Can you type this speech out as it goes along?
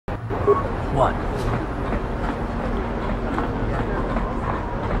What?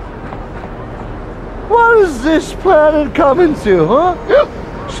 What is this planet coming to, huh?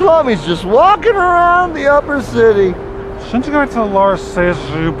 Slummy's just walking around the upper city. Shouldn't you go to the lower cities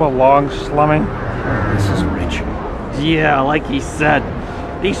where you belong, Slummy? This is rich. Yeah, like he said,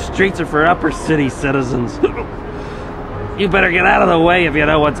 these streets are for upper city citizens. You better get out of the way if you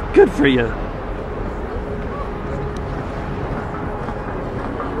know what's good for you.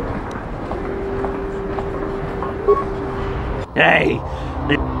 Hey,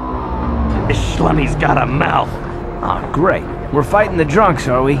 this Schlummy's got a mouth. Oh, great. We're fighting the drunks,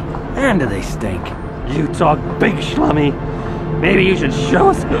 are we? And do they stink? You talk big, Schlummy. Maybe you should show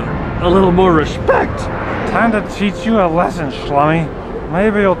us a little more respect. Time to teach you a lesson, Slummy.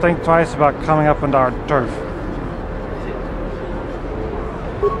 Maybe you'll think twice about coming up into our turf.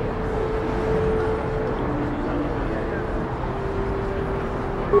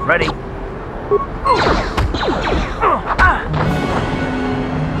 Ready?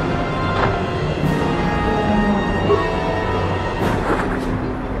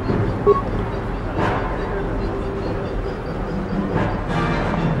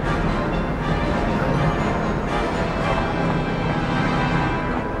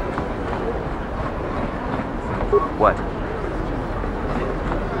 What?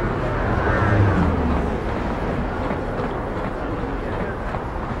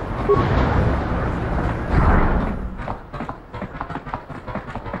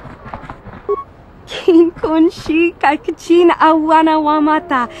 Kin shi kakchin awana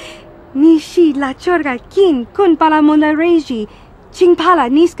wamata. Nishi la chorga kin kun pala mula reji. Ching pala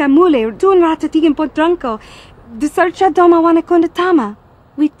niska mule dun ratatigin potranko. Dusarcha doma wana kondatama.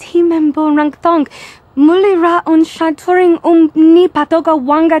 We timembo rangtong. Muli ra on shaturing ni patoga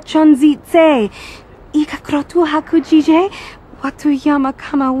wanga chonzi tse. Ika krotu hakujije. Watu yama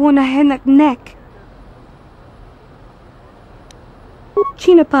kama wona henak nek.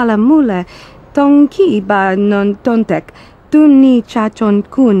 China pala mule. Tonki ba non tontek. Tuni chachon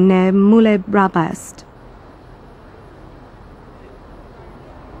kun ne mule brabast.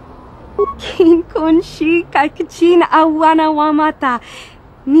 Kin kun shi kakchin awana wamata.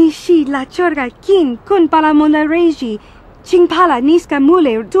 Nishi la chorga kin kun pala mula reji. Ching pala niska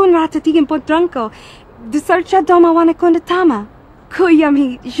mule dun ratatigin potranko. Dusarcha doma wana kondatama.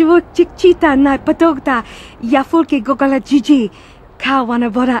 Kuyami jvuk chikchita na patogta. Yafulke gogala jiji. Kawana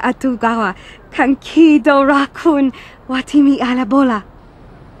boda atugawa. Kankido rakun watimi alabola.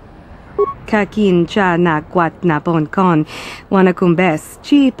 Kakin cha na kwat na bon kon. Wana kumbes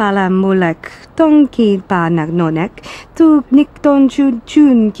chi pala mulek. Tonki pa nagnonek. Tu nikton chun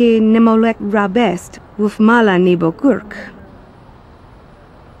chun ke nemolek rabest. Wuf mala nibo kurk.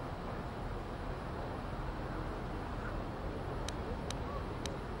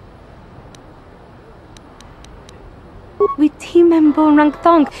 We timembo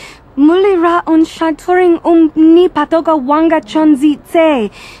rangtong. Muli ra on shaturing ni patoga wanga chonzi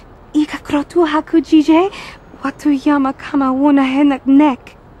tse. Ika krotu hakujije. Watu yama kama wona henak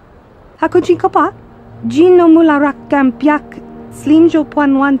nek. Hakuji kopa? Jino mula rakam piak slimjo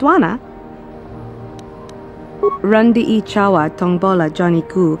puan wandwana. Rundi I chawa tongbola Johnny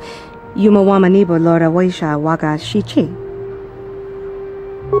Ku. Yumawama nibo lora waisha waga shichi.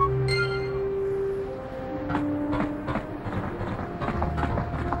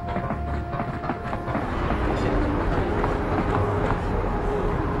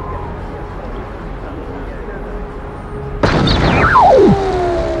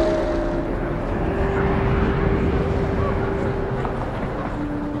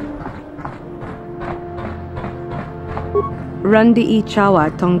 Rundi I chawa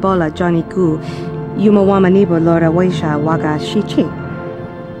tongbola Johnny Ku. Yumawama nibo lora waisha waga shichi.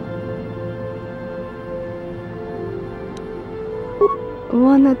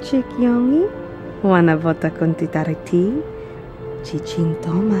 Wana chik yongi? Wana vota kontitariti?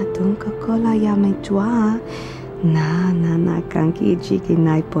 Chichintoma tunka kola yame chua. Na kanki chiki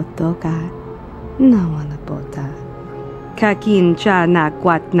nai potoka. Na wana bota. Kakin cha na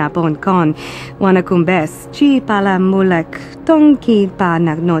kwat na bon kon. Wana kumbes chi pala mulek. Tonki pa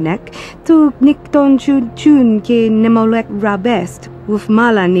nagnonek. Tu nikton chun chun ke nemolek rabest. Wuf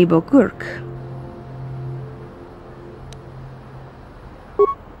mala nibo kurk.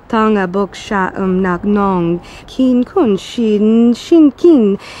 Tanga bok sha nagnong. Kin kun shin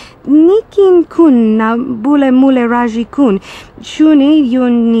kin. Nikin kun na bule mule raji kun. Shuni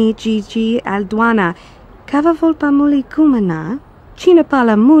yun ni jiji aldwana. Kava volpa muli kumana. China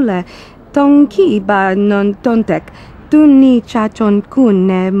pala mule. Tonki ba non tontek. Tuni chachon kun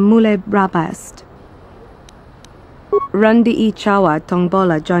ne mule brabast. Rundi I chawa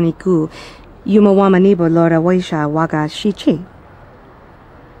tongbola Johnny Ku. Yumawamanibo Lora Waisha Waga Shichi.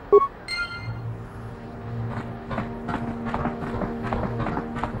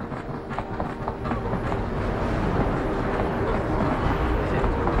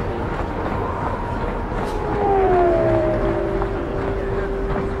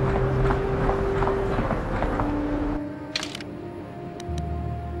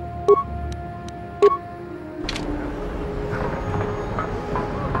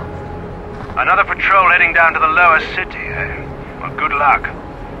 Another patrol heading down to the lower city, eh? Well, good luck.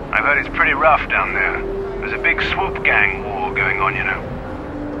 I've heard it's pretty rough down there. There's a big swoop gang war going on, you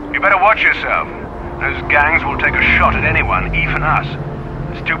know. You better watch yourself. Those gangs will take a shot at anyone, even us.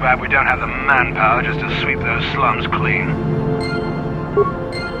 It's too bad we don't have the manpower just to sweep those slums clean.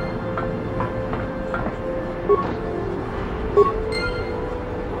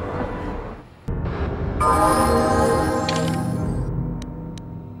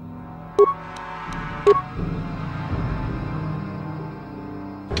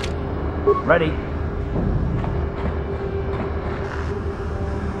 Ready.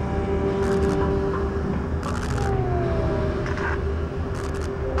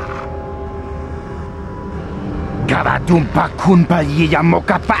 Garadumpa kunpa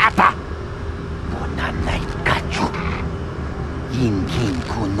yiyamoka paata. Bonanay kachu. Yinkin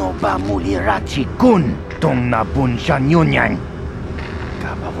kunoba mulirachi kun. Tong na bunshan yunyang.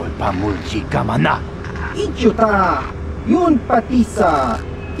 Kabawol pamulchi kamana. Ichuta. Yun patisa.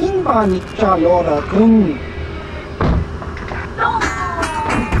 Inbanik chalora kun.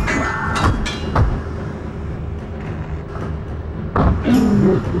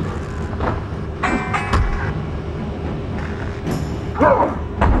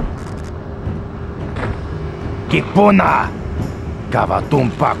 Kipuna.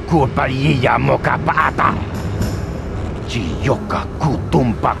 Gawatumpa kulpa yiya moka paata. Chiyoka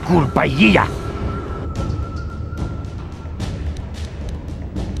kutumpa kulpa yiya.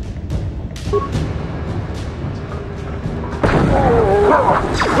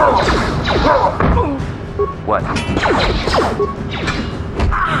 What?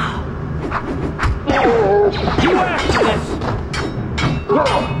 You after this!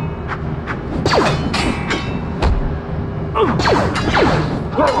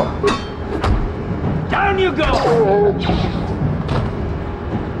 Down you go!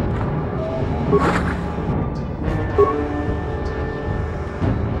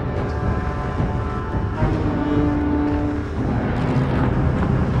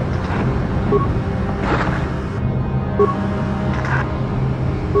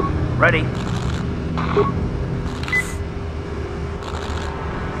 Ready.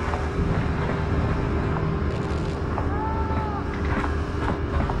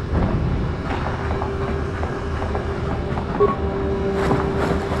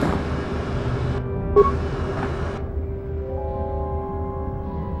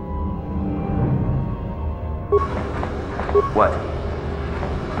 What?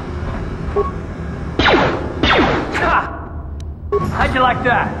 Ha! How'd you like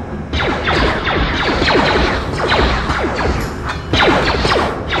that?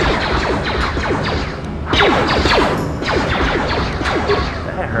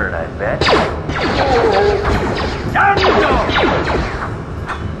 That hurt, I bet. Down you go!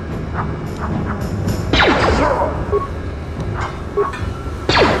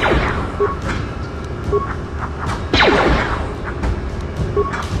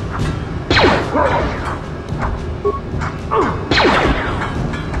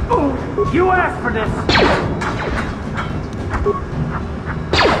 You asked for this!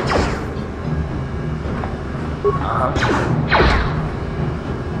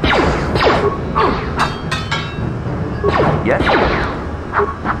 Yes?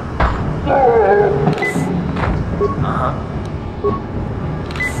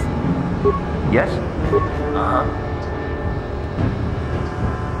 Yes?